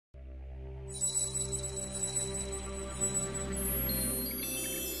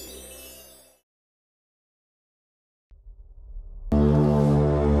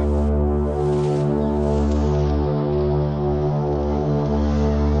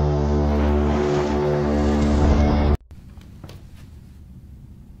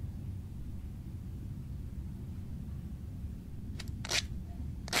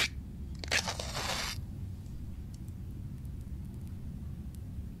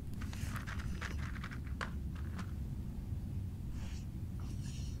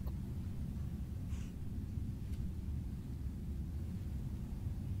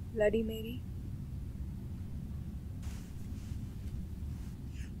Bloody Mary.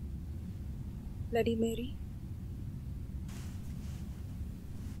 Bloody Mary.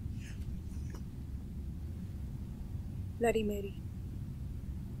 Bloody Mary.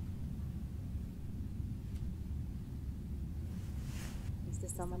 Is there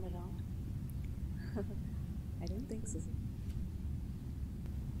someone around? I don't think so.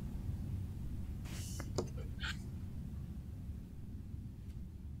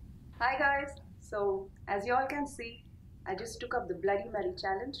 Hi guys, so as you all can see, I just took up the Bloody Mary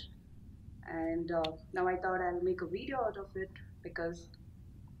challenge and now I thought I'll make a video out of it because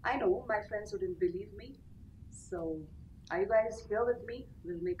I know my friends wouldn't believe me. So are you guys here with me?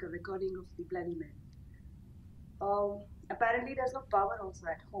 We'll make a recording of the Bloody Mary. Apparently there's no power also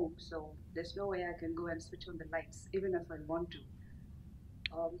at home, so there's no way I can go and switch on the lights even if I want to.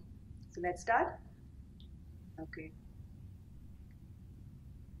 So let's start. Okay.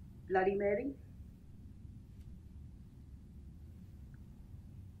 Bloody Mary.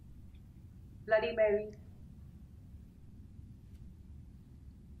 Bloody Mary.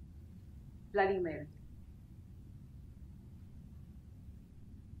 Bloody Mary.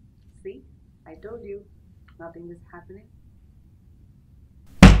 See, I told you, nothing is happening.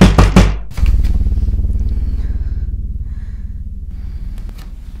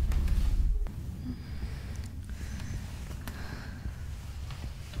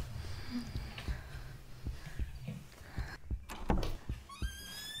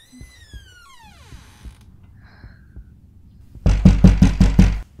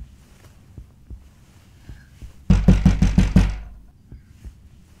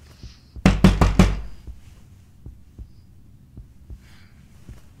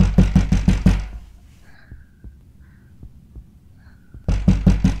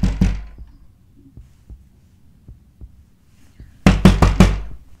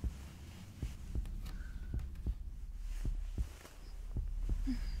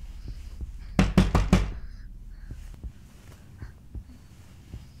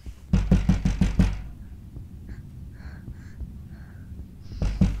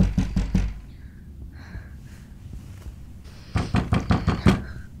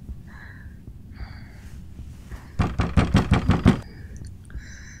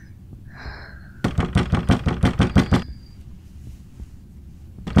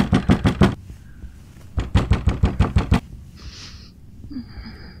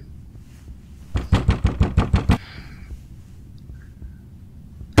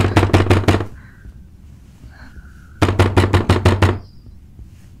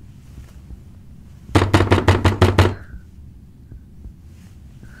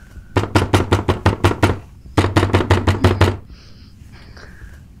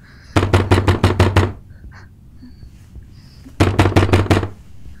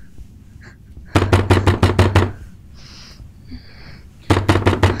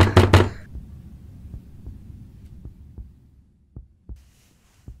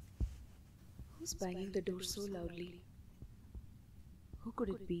 Who's banging the door so loudly? Who could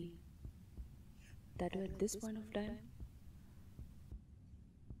it be? That at this point of time?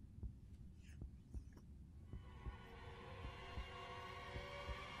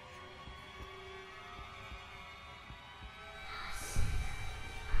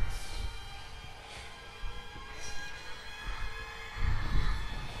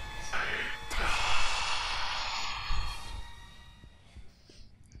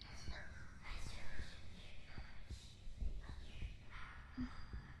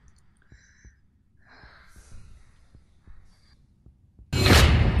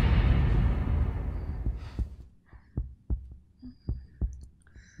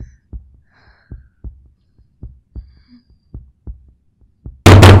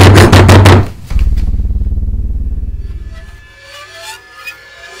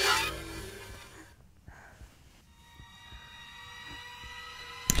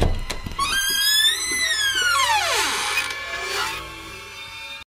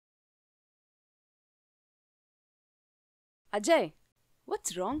 Ajay,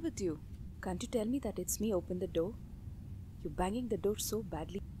 what's wrong with you? Can't you tell me that it's me open the door? You're banging the door so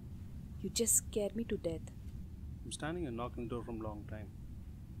badly. You just scare me to death. I'm standing and knocking the door from long time.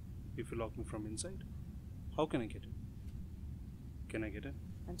 If you lock me from inside, how can I get in? Can I get in?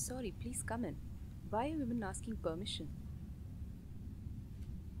 I'm sorry, please come in. Why are you even asking permission?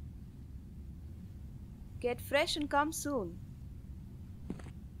 Get fresh and come soon.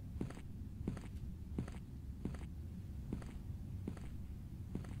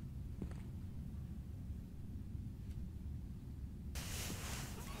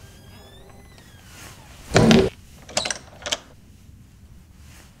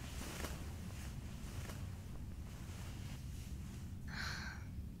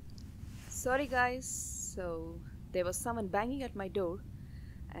 Sorry, guys. So, there was someone banging at my door,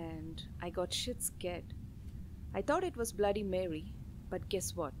 and I got shit scared. I thought it was Bloody Mary, but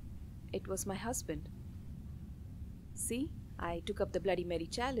guess what? It was my husband. See, I took up the Bloody Mary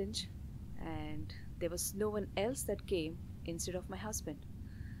challenge, and there was no one else that came instead of my husband.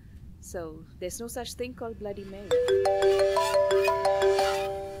 So, there's no such thing called Bloody Mary.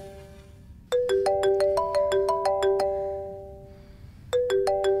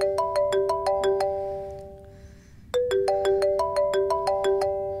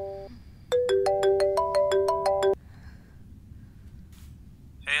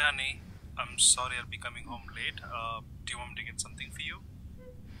 Hey honey, I'm sorry I'll be coming home late. Do you want me to get something for you?